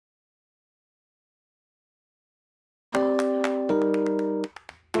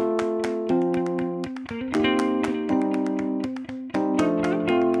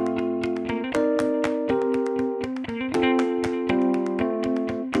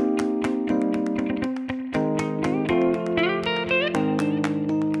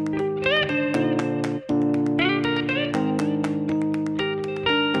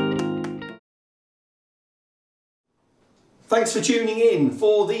Thanks for tuning in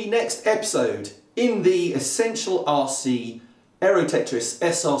for the next episode in the Essential RC AeroTetris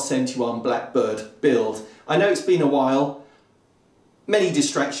SR-71 Blackbird build. I know it's been a while, many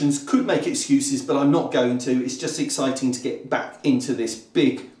distractions, could make excuses, but I'm not going to. It's just exciting to get back into this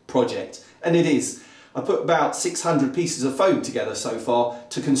big project, and it is. I put about 600 pieces of foam together so far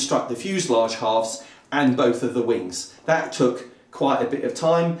to construct the fuselage halves and both of the wings. That took quite a bit of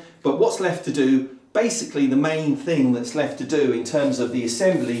time, but what's left to do, basically the main thing that's left to do in terms of the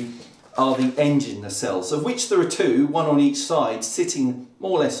assembly are the engine nacelles, of which there are two, one on each side, sitting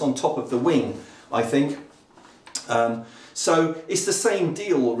more or less on top of the wing, I think. So it's the same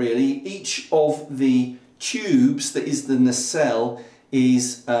deal really. Each of the tubes that is the nacelle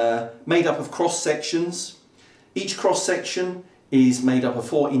is made up of cross sections. Each cross section is made up of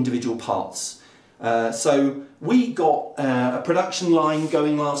 4 individual parts. So we got a production line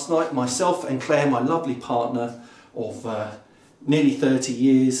going last night. Myself and Claire, my lovely partner of nearly 30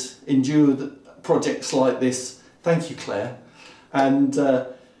 years, endured projects like this. Thank you, Claire. And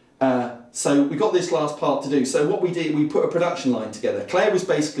so we got this last part to do. So what we did, we put a production line together. Claire was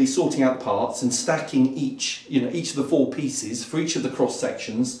basically sorting out the parts and stacking each of the 4 pieces for each of the cross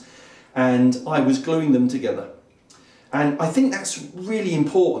sections, and I was gluing them together. And I think that's really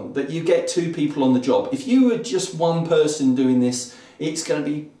important, that you get 2 people on the job. If you were just one person doing this, it's going to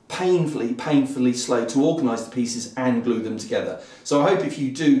be painfully slow to organise the pieces and glue them together. So I hope if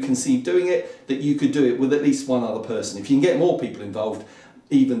you do conceive doing it, that you could do it with at least one other person. If you can get more people involved,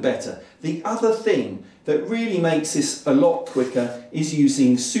 even better. The other thing that really makes this a lot quicker is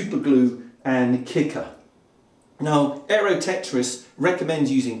using super glue and kicker. Now, AeroTetris recommends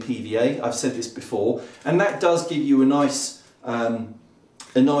using PVA, I've said this before, and that does give you a nice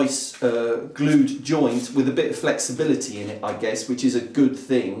glued joint with a bit of flexibility in it, I guess, which is a good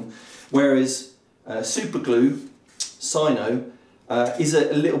thing. Whereas super glue, Sino, is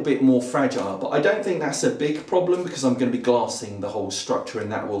a little bit more fragile, but I don't think that's a big problem because I'm going to be glassing the whole structure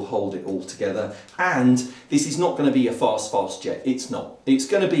and that will hold it all together. And this is not going to be a fast jet, it's not. It's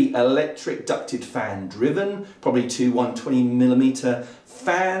going to be electric ducted fan driven, probably 2 120mm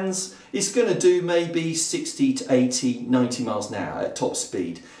fans. It's going to do maybe 60 to 80, 90 miles an hour at top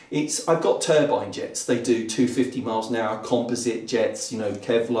speed. I've got turbine jets, they do 250 miles an hour, composite jets, you know,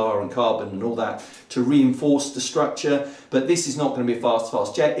 Kevlar and carbon and all that to reinforce the structure, but this is not going to be a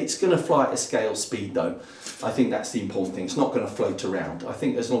fast jet. It's going to fly at a scale speed though. I think that's the important thing. It's not going to float around. I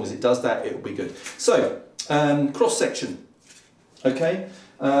think as long as it does that, it'll be good. So, cross section, okay,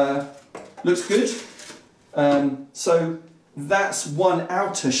 looks good. So that's one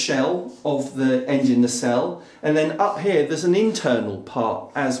outer shell of the engine nacelle, and then up here there's an internal part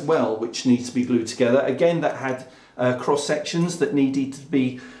as well which needs to be glued together. Again, that had cross sections that needed to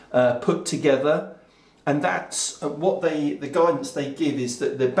be put together, and that's what the guidance they give is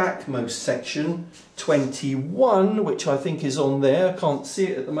that the backmost section 21, which I think is on there, I can't see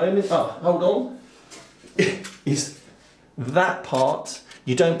it at the moment, hold on, is that part.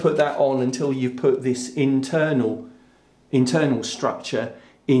 You don't put that on until you put this internal structure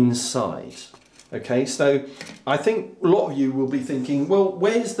inside. Okay, so I think a lot of you will be thinking, well,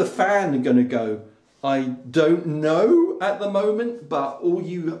 where's the fan going to go? I don't know at the moment, but all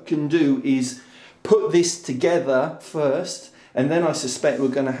you can do is put this together first, and then I suspect we're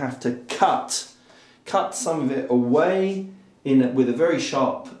going to have to cut some of it away with a very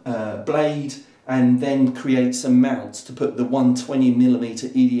sharp blade, and then create some mounts to put the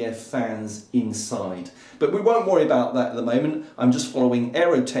 120mm EDF fans inside. But we won't worry about that at the moment. I'm just following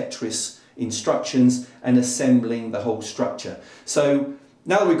AeroTetris instructions and assembling the whole structure. So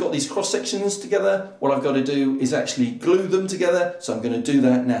now that we've got these cross sections together, what I've got to do is actually glue them together, so I'm going to do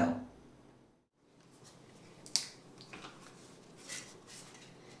that now.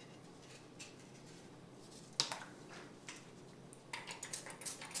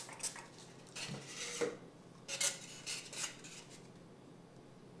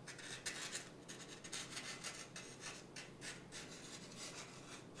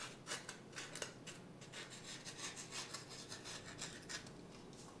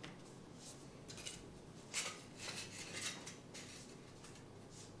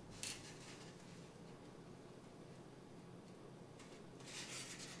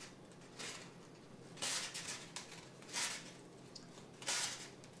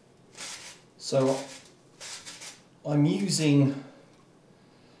 So I'm using,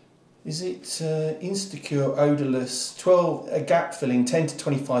 is it Instacure Odorless 12 gap filling 10 to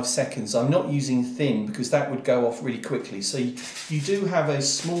 25 seconds. I'm not using thin because that would go off really quickly. So you do have a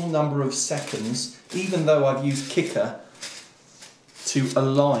small number of seconds, even though I've used kicker to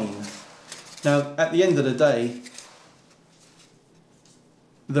align. Now at the end of the day,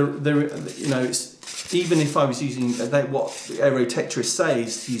 you know, it's, even if I was using what AeroTetris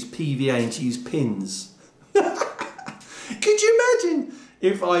says, to use PVA and to use pins. Could you imagine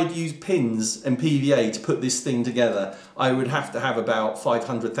if I'd used pins and PVA to put this thing together? I would have to have about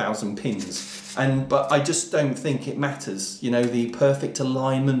 500,000 pins. But I just don't think it matters. You know, the perfect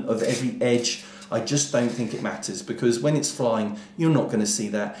alignment of every edge, I just don't think it matters, because when it's flying, you're not going to see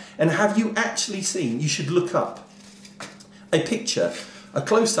that. And have you actually seen, you should look up a picture, a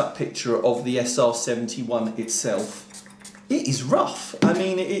close-up picture of the SR-71 itself. It is rough. I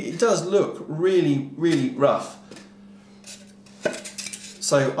mean, it does look really, really rough.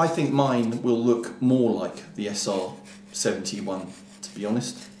 So I think mine will look more like the SR-71, to be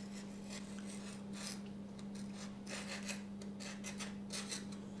honest.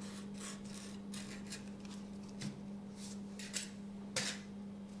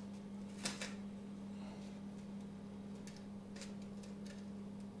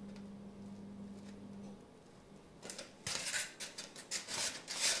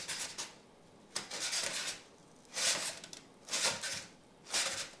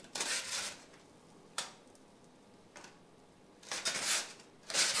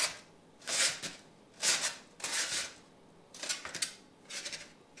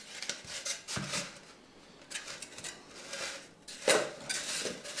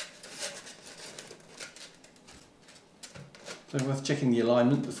 So worth checking the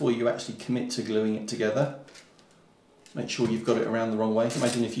alignment before you actually commit to gluing it together. Make sure you've got it around the wrong way.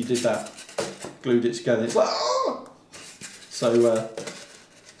 Imagine if you did that, glued it together, it's like, ah! So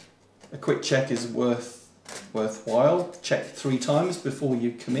a quick check is worthwhile. Check 3 times before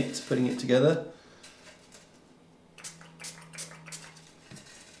you commit to putting it together.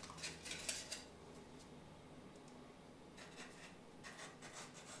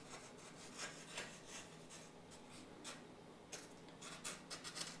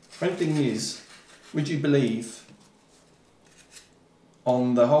 Funny thing is, would you believe,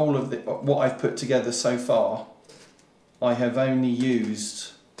 on the whole of what I've put together so far, I have only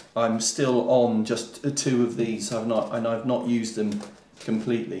used, I'm still on just 2 of these. I've not used them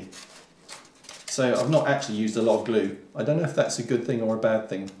completely. So I've not actually used a lot of glue. I don't know if that's a good thing or a bad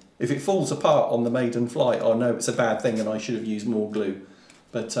thing. If it falls apart on the maiden flight, I know it's a bad thing and I should have used more glue.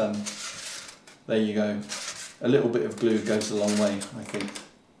 But there you go. A little bit of glue goes a long way, I think.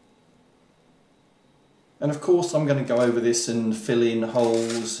 And of course I'm going to go over this and fill in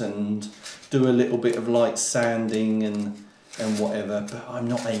holes and do a little bit of light sanding and whatever, but I'm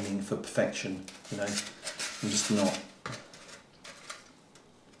not aiming for perfection, you know, I'm just not.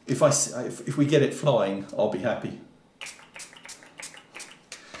 If we get it flying, I'll be happy.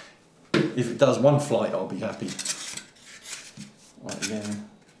 If it does one flight, I'll be happy. Right, again,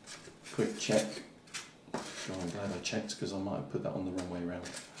 quick check. Oh, I'm glad I checked, because I might have put that on the wrong way around.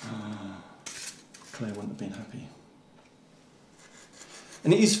 Claire wouldn't have been happy.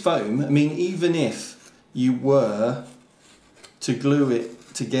 And it is foam. I mean, even if you were to glue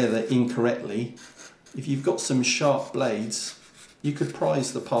it together incorrectly, if you've got some sharp blades, you could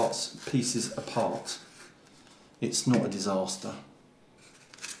prise the pieces apart. It's not a disaster.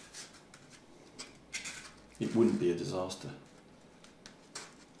 It wouldn't be a disaster.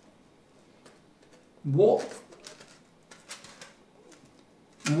 What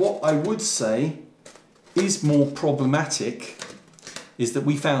I would say is more problematic is that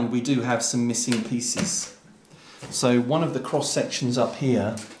we found we do have some missing pieces. So one of the cross sections up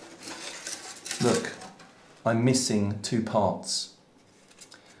here, look, I'm missing 2 parts.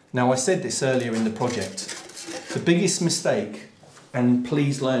 Now I said this earlier in the project, the biggest mistake, and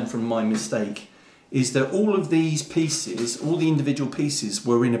please learn from my mistake, is that all of these pieces, all the individual pieces,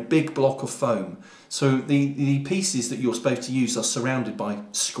 were in a big block of foam. So the pieces that you're supposed to use are surrounded by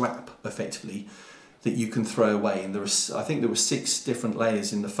scrap, effectively, that you can throw away. And I think there were 6 different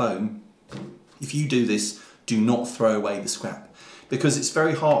layers in the foam. If you do this, do not throw away the scrap, because it's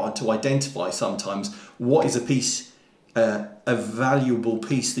very hard to identify sometimes what is a piece, a valuable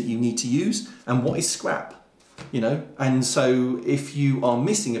piece that you need to use, and what is scrap, you know. And so if you are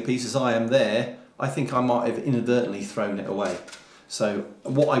missing a piece, as I am there, I think I might have inadvertently thrown it away. So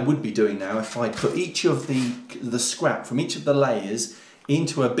what I would be doing now, if I put each of the scrap from each of the layers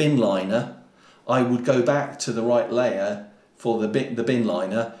into a bin liner, I would go back to the right layer for the bin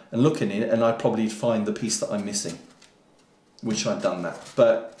liner and look in it, and I'd probably find the piece that I'm missing. Wish I'd done that.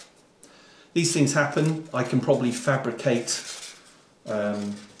 But these things happen. I can probably fabricate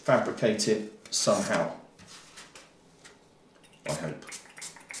it somehow. I hope.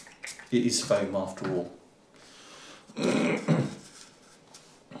 It is foam after all.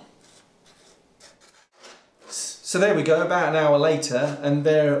 So there we go, about an hour later, and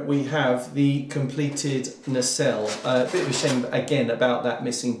there we have the completed nacelle. A bit of a shame again about that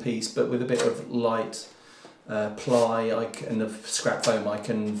missing piece, but with a bit of light ply and the scrap foam I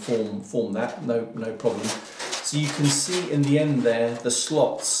can form that, no problem. So you can see in the end there the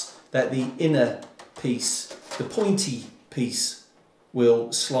slots that the inner piece, the pointy piece,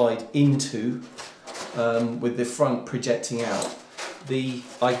 will slide into, with the front projecting out.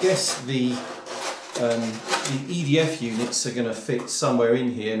 I guess the EDF units are going to fit somewhere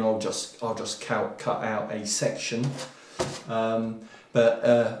in here, and I'll just cut out a section.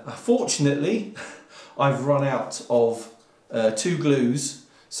 But fortunately, I've run out of 2 glues,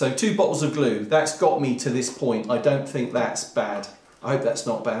 so 2 bottles of glue. That's got me to this point. I don't think that's bad. I hope that's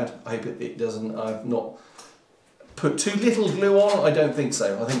not bad. I hope it doesn't. I've not put too little glue on. I don't think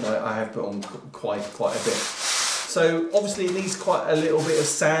so. I think I have put on quite a bit. So obviously it needs quite a little bit of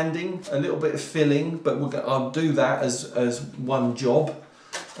sanding, a little bit of filling, but I'll do that as one job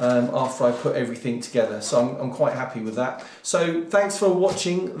after I put everything together. So I'm quite happy with that. So thanks for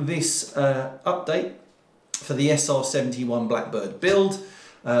watching this update for the SR-71 Blackbird build.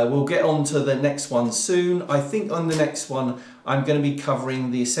 We'll get on to the next one soon. I think on the next one I'm going to be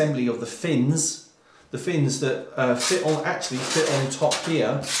covering the assembly of the fins that actually fit on top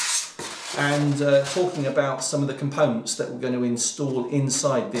here, and talking about some of the components that we're going to install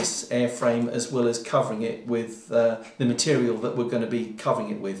inside this airframe, as well as covering it with the material that we're going to be covering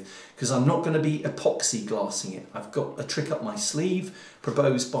it with, because I'm not going to be epoxy glassing it. I've got a trick up my sleeve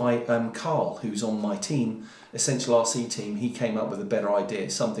proposed by Carl, who's on my team, Essential RC team. He came up with a better idea,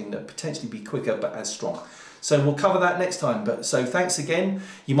 something that potentially be quicker but as strong. So we'll cover that next time. So thanks again.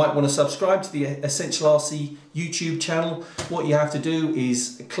 You might want to subscribe to the Essential RC YouTube channel. What you have to do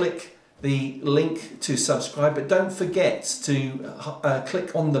is click the link to subscribe, but don't forget to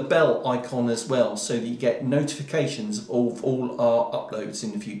click on the bell icon as well, so that you get notifications of all our uploads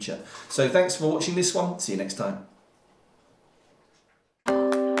in the future. So thanks for watching this one. See you next time.